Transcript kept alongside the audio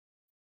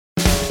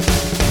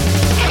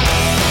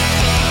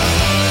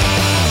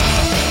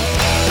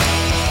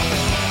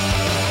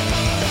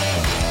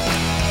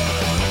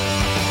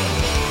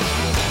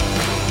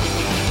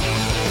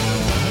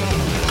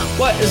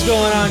What is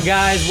going on,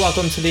 guys?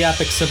 Welcome to the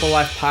Epic Simple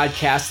Life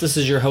podcast. This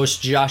is your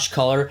host, Josh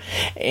Culler,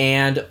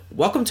 and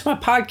welcome to my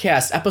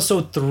podcast,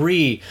 episode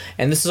 3.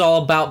 And this is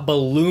all about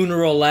balloon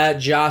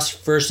roulette, Josh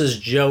versus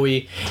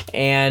Joey.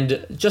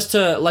 And just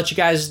to let you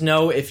guys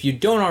know, if you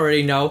don't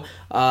already know,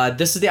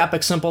 this is the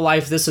Epic Simple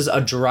Life. This is a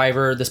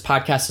driver. This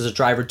podcast is a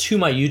driver to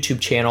my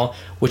YouTube channel,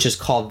 which is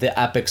called The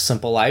Epic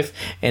Simple Life.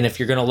 And if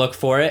you're going to look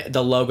for it,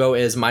 the logo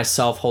is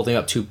myself holding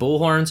up 2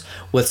 bullhorns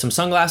with some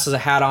sunglasses, a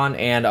hat on,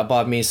 and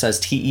above me says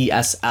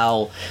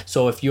TESL.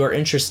 So if you're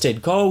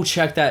interested, go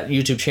check that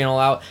YouTube channel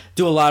out.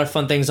 Do a lot of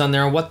fun things on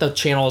there. And what the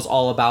channel is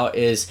all about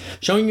is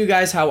showing you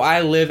guys how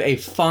I live a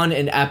fun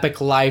and epic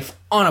life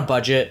on a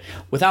budget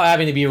without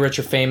having to be rich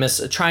or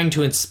famous, trying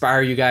to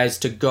inspire you guys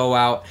to go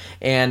out.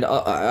 And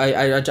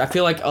I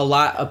feel like a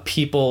lot of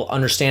people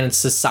understand in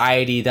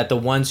society that the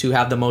ones who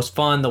have the most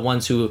fun, the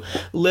ones who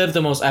live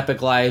the most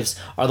epic lives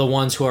are the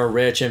ones who are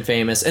rich and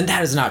famous. And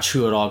that is not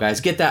true at all,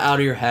 guys. Get that out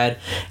of your head.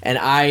 And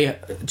I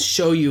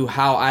show you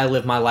how I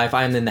live my life.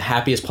 I am in the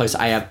happiest place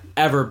I have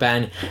ever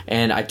been,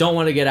 and I don't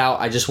want to get out.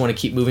 I just want to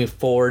keep moving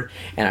forward,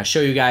 and I show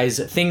you guys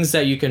things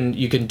that you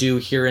can do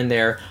here and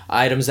there,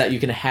 items that you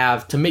can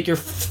have to make your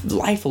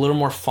life a little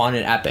more fun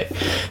and epic.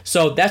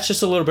 So that's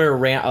just a little bit of a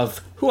rant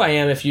of who I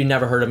am if you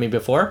never heard of me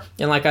before.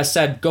 And like I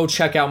said, go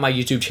check out my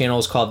YouTube channel.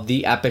 It's called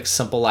The Epic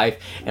Simple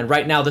Life. And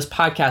right now this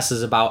podcast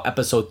is about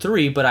episode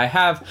 3, but I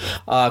have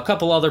a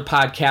couple other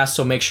podcasts,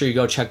 so make sure you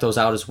go check those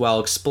out as well,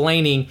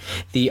 explaining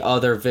the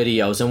other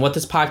videos. And what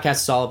this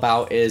podcast is all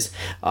about is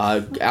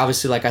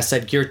obviously, like I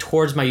said, geared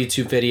towards my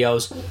YouTube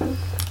videos,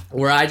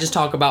 where I just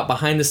talk about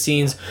behind the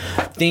scenes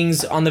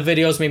things on the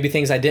videos, maybe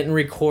things I didn't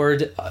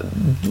record,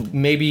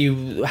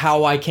 maybe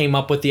how I came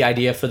up with the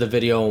idea for the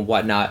video and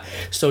whatnot.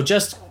 So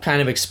just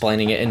kind of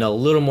explaining it in a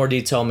little more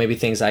detail, maybe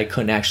things I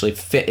couldn't actually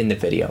fit in the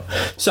video.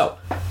 So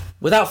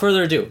without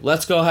further ado,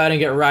 let's go ahead and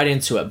get right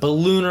into it.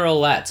 Balloon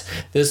roulette.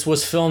 This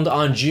was filmed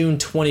on June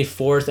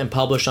 24th and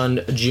published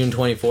on June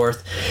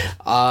 24th.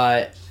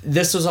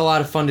 This was a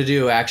lot of fun to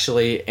do,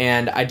 actually,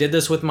 and I did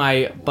this with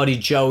my buddy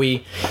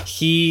Joey.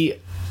 He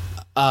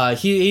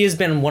has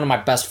been one of my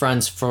best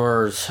friends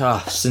for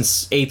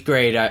since 8th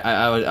grade,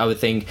 I would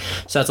think.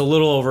 So that's a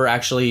little over,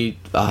 actually,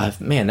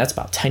 that's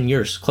about 10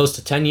 years, close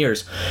to 10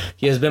 years.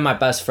 He has been my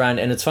best friend,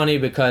 and it's funny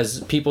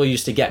because people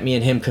used to get me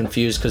and him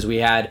confused because we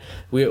had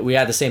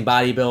the same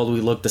body build. We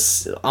looked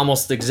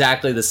almost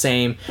exactly the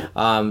same.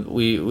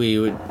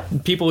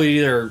 People would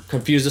either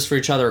confuse us for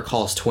each other or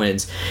call us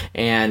twins.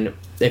 And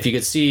if you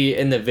could see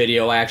in the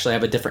video, I actually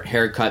have a different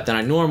haircut than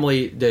I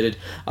normally did.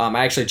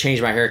 I actually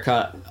changed my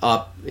haircut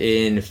up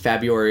in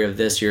February of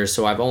this year,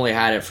 so I've only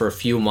had it for a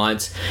few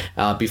months.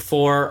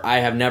 Before, I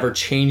have never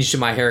changed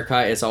my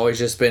haircut. It's always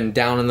just been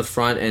down in the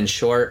front and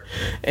short.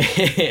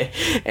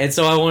 And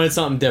so I wanted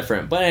something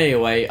different. But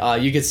anyway,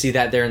 you can see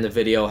that there in the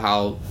video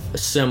how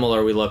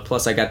similar we look.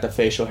 Plus, I got the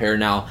facial hair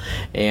now,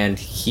 and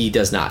he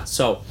does not.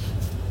 So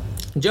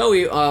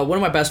Joey, one of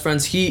my best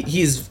friends,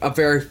 he's a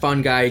very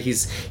fun guy.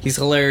 He's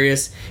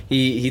hilarious.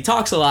 He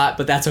talks a lot,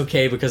 but that's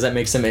okay because that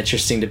makes him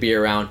interesting to be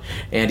around.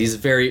 And he's a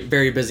very,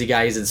 very busy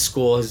guy. He's in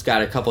school. He's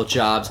got a couple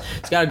jobs.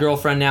 He's got a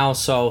girlfriend now,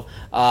 so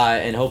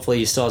and hopefully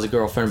he still has a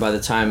girlfriend by the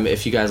time,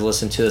 if you guys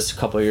listen to this a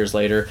couple of years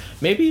later.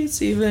 Maybe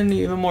it's even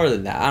more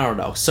than that. I don't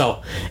know.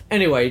 So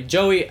anyway,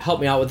 Joey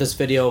helped me out with this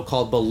video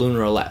called Balloon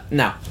Roulette.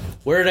 Now,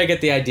 where did I get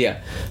the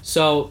idea?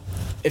 So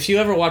if you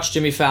ever watch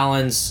Jimmy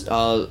Fallon's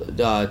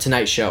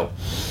Tonight Show,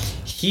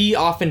 he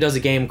often does a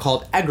game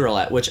called Egg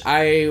Roulette, which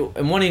I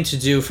am wanting to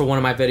do for one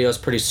of my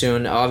videos pretty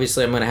soon.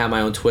 Obviously, I'm going to have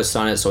my own twist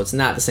on it, so it's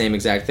not the same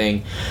exact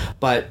thing.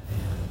 But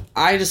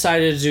I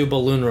decided to do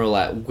Balloon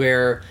Roulette,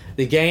 where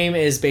the game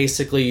is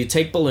basically you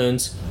take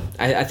balloons.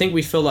 I think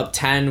we filled up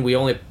 10.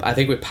 I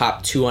think we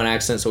popped 2 on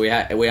accident, so we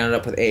ended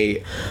up with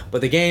 8.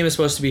 But the game is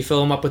supposed to be fill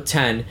them up with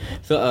 10.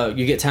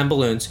 You get 10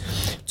 balloons.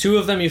 2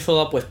 of them you fill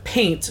up with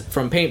paint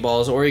from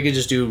paintballs, or you could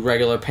just do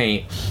regular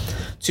paint.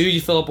 2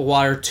 you fill up with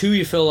water. 2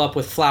 you fill up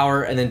with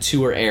flour, and then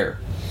 2 are air.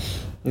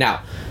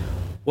 Now,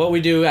 what we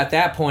do at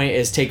that point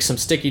is take some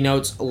sticky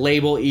notes,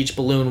 label each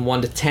balloon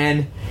 1 to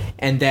 10,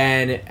 and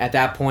then at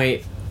that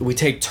point we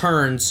take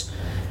turns.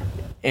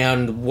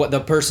 And what the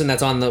person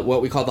that's on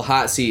what we call the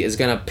hot seat is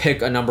going to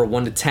pick a number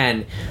 1 to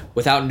 10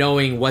 without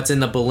knowing what's in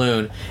the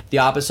balloon. The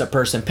opposite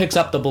person picks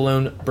up the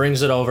balloon,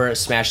 brings it over,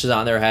 smashes it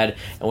on their head,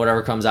 and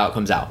whatever comes out,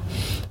 comes out.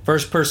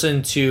 First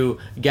person to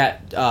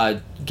get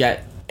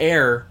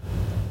air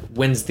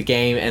wins the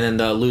game, and then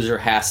the loser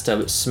has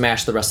to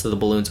smash the rest of the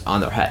balloons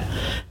on their head.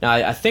 Now,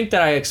 I think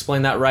that I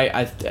explained that right.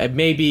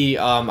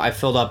 I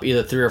filled up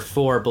either 3 or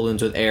 4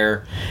 balloons with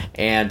air,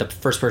 and the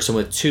first person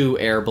with 2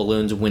 air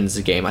balloons wins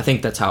the game. I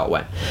think that's how it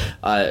went.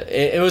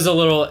 It was a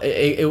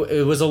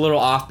little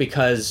off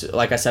because,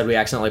 like I said, we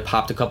accidentally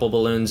popped a couple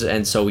balloons,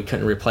 and so we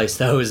couldn't replace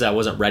those. I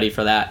wasn't ready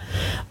for that,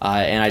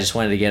 and I just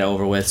wanted to get it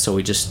over with, so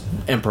we just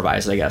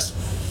improvised, I guess.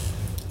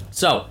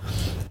 So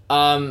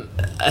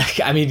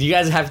I mean, you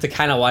guys have to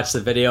kind of watch the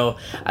video.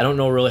 I don't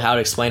know really how to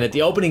explain it.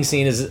 The opening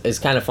scene is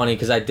kind of funny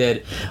because I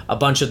did a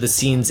bunch of the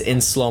scenes in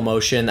slow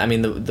motion. I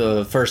mean,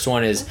 the first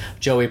one is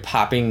Joey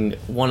popping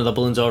one of the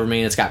balloons over me,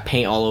 and it's got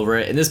paint all over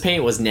it. And this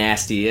paint was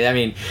nasty. I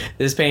mean,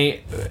 this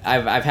paint,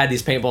 I've had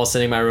these paintballs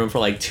sitting in my room for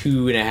like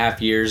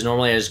 2.5 years.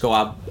 Normally, I just go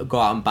out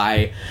and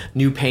buy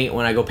new paint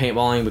when I go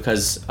paintballing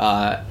because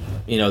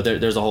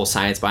there's a whole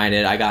science behind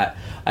it.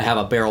 I have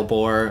a barrel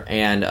bore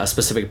and a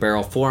specific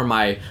barrel for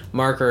my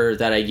marker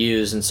that I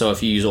use, and so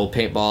if you use old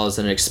paintballs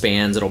and it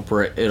expands,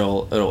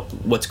 it'll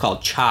what's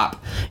called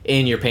chop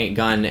in your paint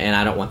gun, and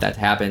I don't want that to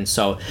happen.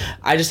 So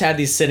I just had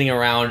these sitting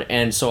around,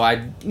 and so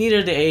I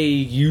needed a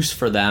use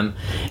for them,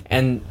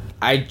 and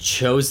I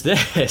chose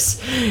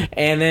this.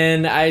 And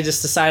then I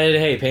just decided,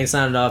 hey, paint's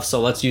not enough, so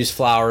let's use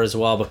flour as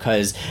well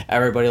because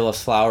everybody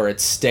loves flour.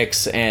 It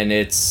sticks and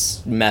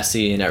it's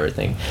messy and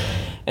everything.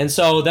 And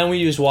so then we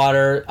used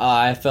water.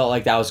 I felt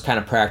like that was kind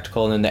of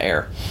practical, and then the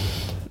air.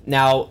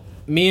 Now,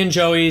 me and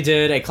Joey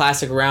did a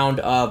classic round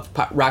of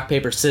rock,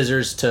 paper,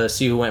 scissors to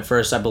see who went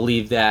first. I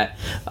believe that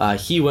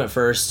he went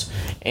first,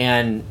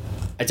 and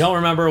I don't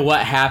remember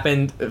what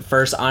happened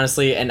first,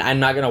 honestly, and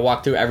I'm not going to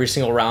walk through every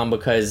single round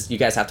because you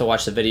guys have to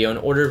watch the video in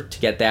order to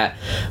get that.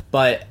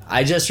 But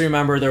I just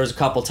remember there was a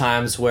couple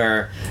times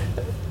where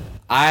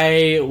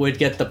I would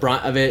get the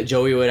brunt of it.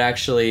 Joey would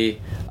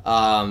actually...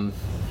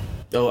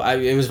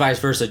 it was vice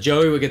versa.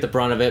 Joey would get the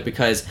brunt of it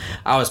because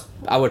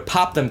I would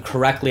pop them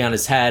correctly on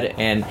his head,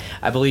 and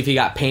I believe he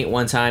got paint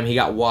one time, he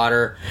got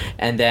water,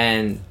 and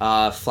then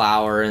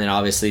flour, and then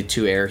obviously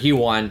 2 air. He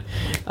won.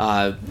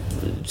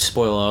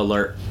 Spoiler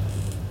alert.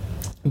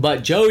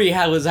 But Joey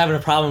was having a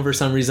problem for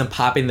some reason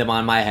popping them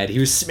on my head. He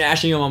was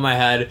smashing them on my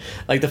head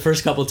like the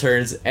first couple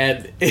turns,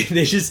 and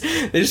they just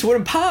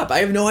wouldn't pop. I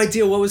have no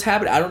idea what was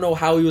happening. I don't know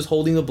how he was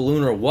holding the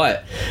balloon or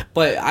what,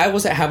 but I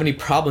wasn't having any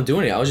problem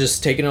doing it. I was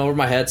just taking it over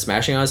my head,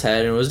 smashing on his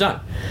head, and it was done.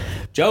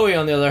 Joey,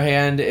 on the other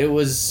hand, it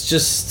was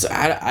just,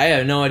 I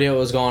had no idea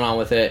what was going on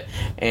with it,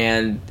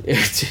 and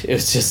it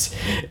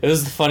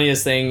was the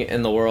funniest thing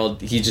in the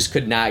world. He just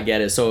could not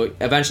get it. So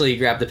eventually he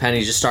grabbed the pen and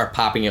he just started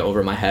popping it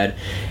over my head.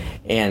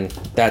 And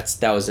that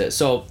was it.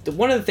 So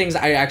one of the things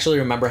I actually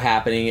remember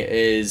happening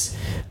is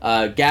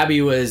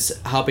Gabby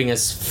was helping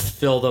us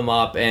fill them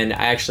up, and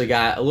I actually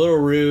got a little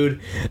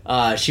rude.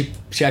 She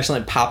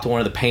actually popped one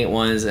of the paint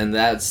ones, and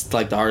that's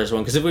like the hardest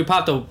one, because if we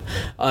popped a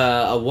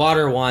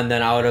water one,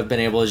 then I would have been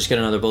able to just get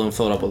another balloon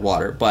filled up with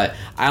water. But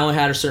I only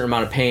had a certain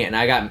amount of paint, and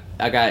I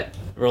got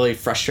really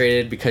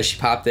frustrated because she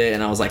popped it,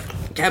 and I was like,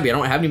 Gabby, I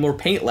don't have any more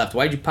paint left.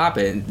 Why'd you pop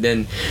it? And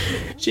then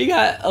she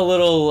got a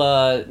little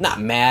not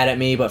mad at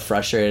me, but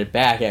frustrated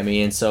back at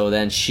me, and so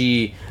then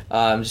she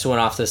just went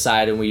off to the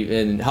side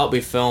and helped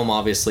me film,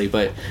 obviously.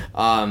 But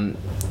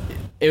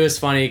it was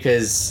funny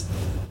because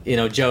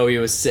Joey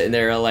was sitting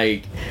there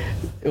like,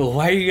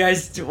 why are you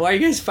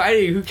guys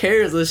fighting? Who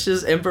cares? Let's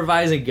just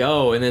improvise and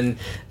go. And then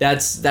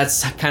that's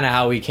kind of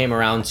how we came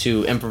around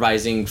to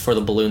improvising for the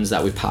balloons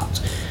that we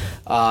popped.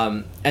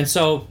 And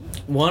so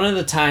one of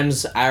the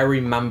times I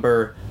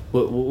remember,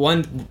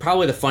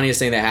 probably the funniest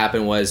thing that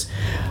happened was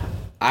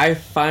I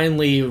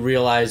finally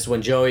realized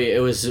when Joey,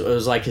 it was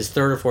like his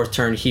third or fourth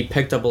turn, he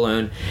picked a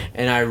balloon,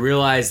 and I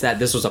realized that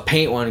this was a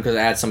paint one because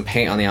I had some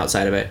paint on the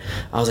outside of it.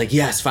 I was like,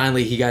 yes,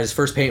 finally he got his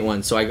first paint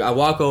one. So I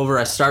walk over,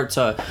 I start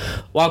to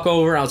walk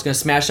over, I was going to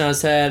smash it on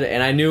his head,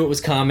 and I knew it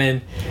was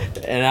coming,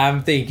 and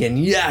I'm thinking,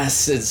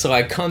 yes. And so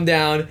I come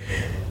down,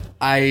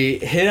 I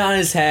hit on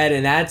his head,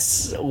 and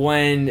that's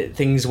when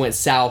things went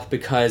south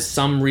because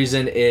some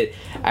reason it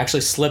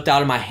actually slipped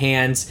out of my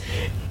hands,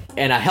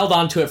 and I held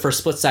on to it for a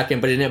split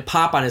second, but it didn't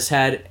pop on his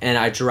head, and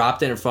I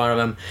dropped it in front of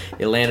him.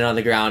 It landed on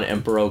the ground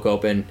and broke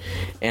open,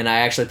 and I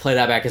actually played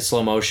that back in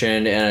slow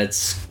motion, and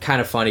it's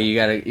kind of funny. You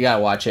gotta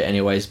watch it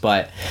anyways.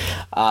 But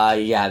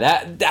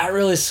yeah, that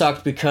really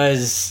sucked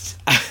because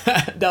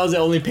that was the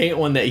only paint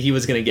one that he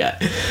was gonna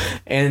get,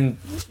 and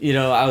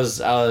I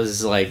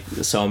was like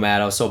so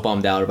mad. I was so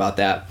bummed out about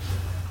that.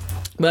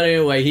 But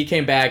anyway, he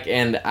came back,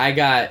 and I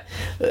got,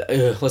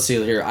 let's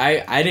see here,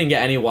 I didn't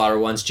get any water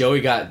ones. Joey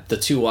got the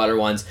 2 water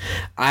ones.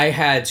 I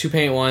had 2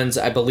 paint ones,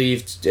 I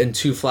believe, and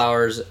 2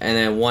 flowers, and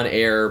then 1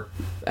 air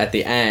at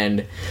the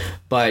end.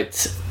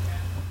 But,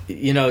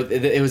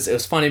 it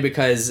was funny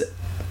because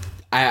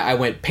I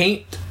went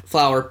paint,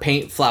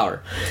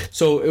 flour.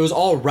 So it was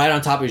all right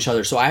on top of each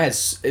other. So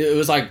it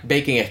was like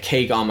baking a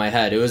cake on my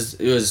head. It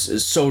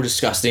was so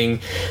disgusting.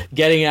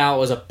 Getting out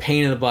was a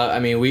pain in the butt. I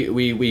mean,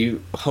 we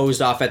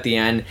hosed off at the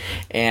end,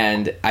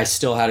 and I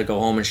still had to go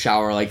home and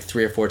shower like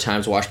 3 or 4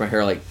 times, wash my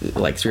hair like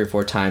 3 or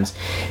 4 times.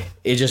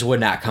 It just would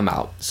not come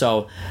out.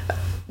 So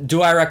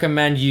do I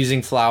recommend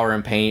using flour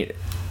and paint?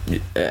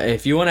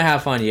 If you want to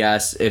have fun,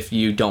 yes. If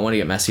you don't want to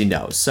get messy,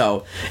 no.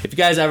 So if you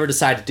guys ever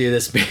decide to do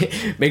this,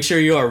 make sure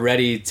you are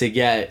ready to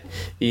get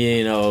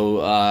a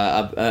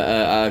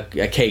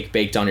cake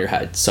baked on your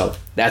head. So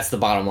that's the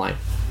bottom line.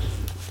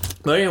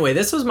 But anyway,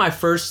 this was my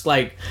first,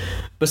 like,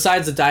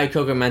 besides the Diet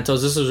Coke and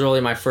Mentos, this was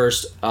really my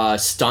first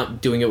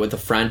stunt doing it with a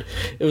friend.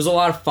 It was a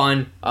lot of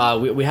fun.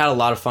 We had a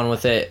lot of fun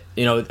with it.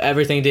 You know,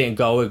 everything didn't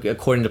go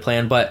according to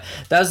plan, but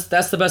that's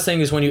the best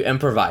thing is when you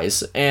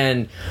improvise.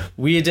 And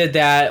we did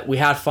that. We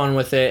had fun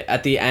with it.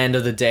 At the end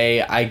of the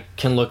day, I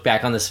can look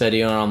back on this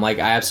video and I'm like,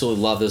 I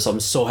absolutely love this. I'm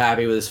so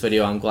happy with this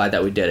video. I'm glad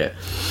that we did it.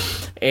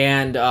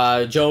 And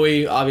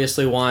Joey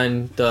obviously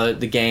won the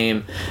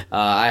game.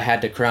 I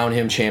had to crown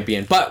him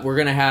champion. But we're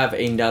going to have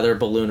another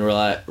Balloon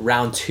Roulette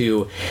round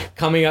 2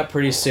 coming up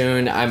pretty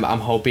soon. I'm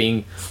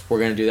hoping we're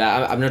going to do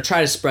that. I'm going to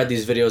try to spread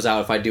these videos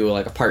out if I do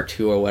like a part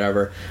 2 or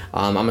whatever.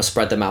 I'm going to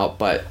spread them out,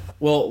 but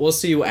we'll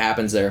see what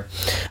happens there.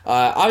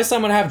 Obviously,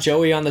 I'm going to have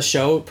Joey on the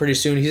show pretty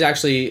soon. He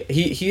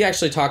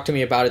actually talked to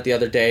me about it the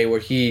other day where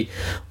he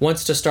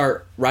wants to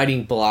start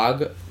writing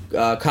blog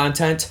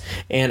content,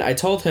 and I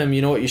told him,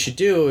 you know what you should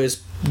do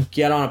is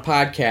get on a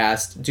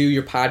podcast, do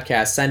your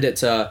podcast, send it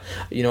to,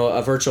 you know,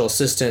 a virtual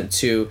assistant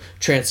to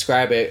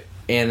transcribe it,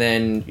 and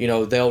then, you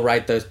know, they'll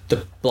write the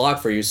blog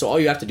for you. So all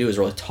you have to do is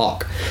really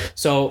talk.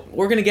 So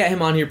we're going to get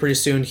him on here pretty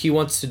soon. He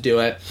wants to do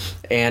it,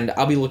 and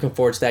I'll be looking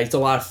forward to that. It's a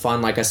lot of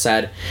fun, like I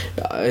said,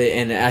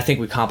 and I think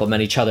we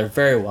complement each other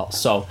very well.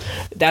 So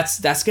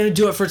that's going to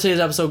do it for today's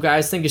episode,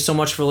 guys. Thank you so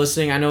much for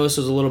listening. I know this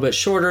was a little bit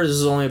shorter. This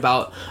is only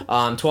about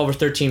 12 or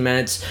 13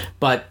 minutes,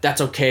 but that's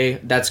okay.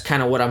 That's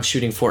kind of what I'm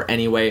shooting for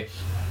anyway.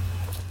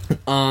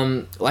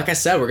 Like I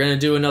said, we're gonna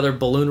do another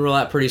Balloon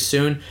Roulette pretty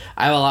soon.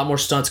 I have a lot more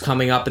stunts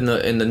coming up in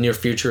the near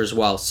future as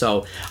well.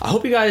 So I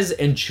hope you guys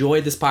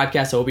enjoyed this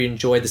podcast. I hope you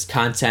enjoyed this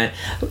content.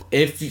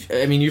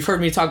 You've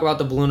heard me talk about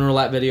the Balloon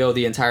Roulette video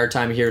the entire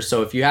time here.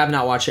 So if you have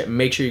not watched it,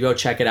 make sure you go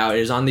check it out. It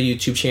is on the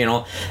YouTube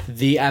channel,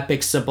 The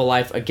Epic Simple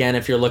Life. Again,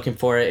 if you're looking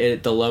for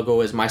it, the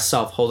logo is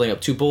myself holding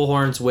up 2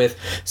 bullhorns with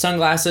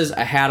sunglasses,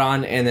 a hat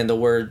on, and then the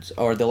words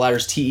or the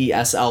letters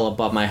TESL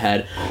above my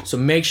head. So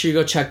make sure you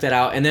go check that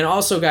out. And then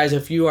also, guys,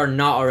 if you are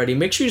not already,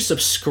 make sure you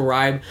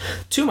subscribe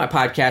to my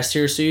podcast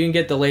here so you can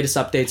get the latest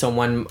updates on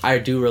when I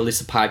do release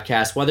a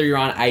podcast, whether you're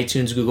on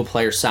iTunes, Google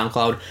Play, or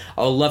SoundCloud.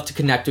 I would love to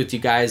connect with you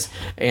guys,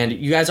 and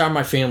you guys are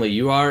my family.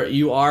 You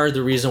are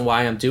the reason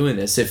why I'm doing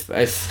this. If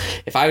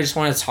I just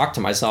wanted to talk to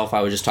myself,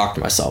 I would just talk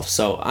to myself.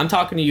 So I'm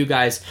talking to you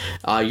guys.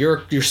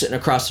 You're sitting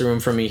across the room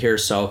from me here,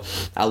 so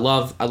I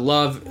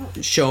love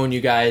showing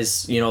you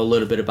guys, you know, a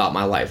little bit about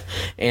my life.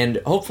 And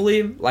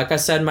hopefully, like I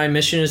said, my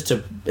mission is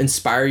to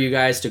inspire you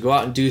guys to go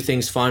out and do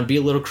things fun, be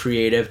a little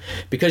creative,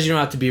 because you don't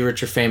have to be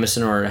rich or famous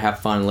in order to have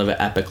fun and live an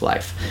epic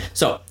life.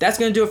 So that's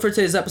going to do it for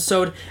today's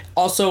episode.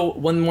 Also,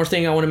 one more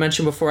thing I want to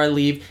mention before I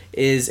leave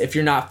is if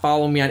you're not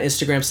following me on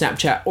Instagram,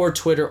 Snapchat, or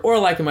Twitter, or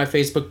liking my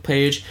Facebook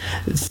page,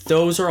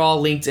 those are all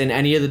linked in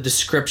any of the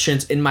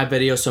descriptions in my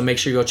video, so make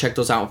sure you go check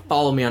those out and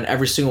follow me on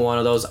every single one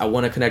of those. I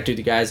want to connect with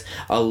you guys.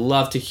 I'd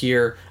love to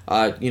hear,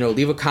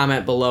 leave a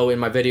comment below in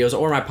my videos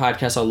or my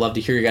podcast. I'd love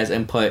to hear you guys'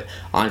 input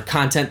on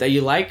content that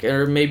you like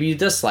or maybe you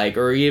dislike,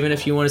 or even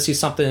if you want to see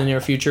something in the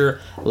near future,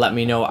 let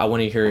me know. I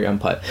want to hear your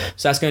input.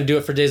 So that's going to do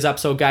it for today's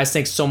episode, guys.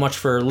 Thanks so much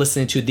for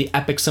listening to The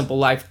Epic Simple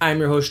Life. I'm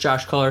your host,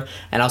 Josh Culler,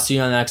 and I'll see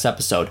you on the next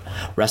episode.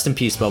 Rest in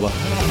peace,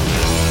 Boba.